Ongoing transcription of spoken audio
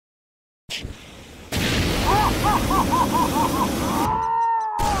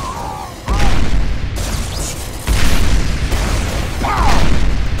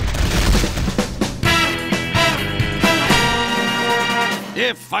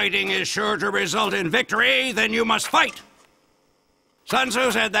If fighting is sure to result in victory, then you must fight. Sun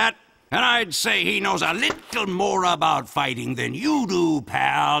Tzu said that, and I'd say he knows a little more about fighting than you do,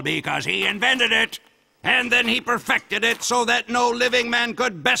 pal, because he invented it. And then he perfected it so that no living man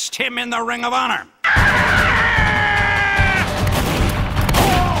could best him in the Ring of Honor.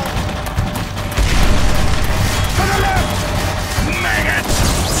 To the left! Maggots!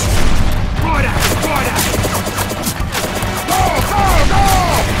 Order! Order!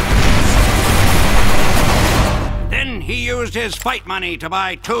 Then he used his fight money to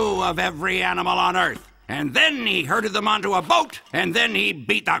buy 2 of every animal on Earth. And then he herded them onto a boat, and then he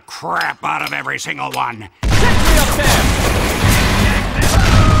beat the crap out of every single one. Get me up there!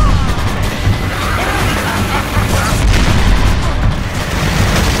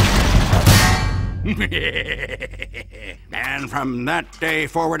 And from that day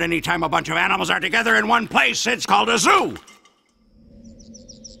forward, anytime a bunch of animals are together in one place, it's called a zoo.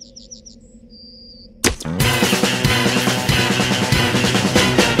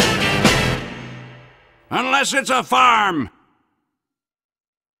 Unless it's a farm.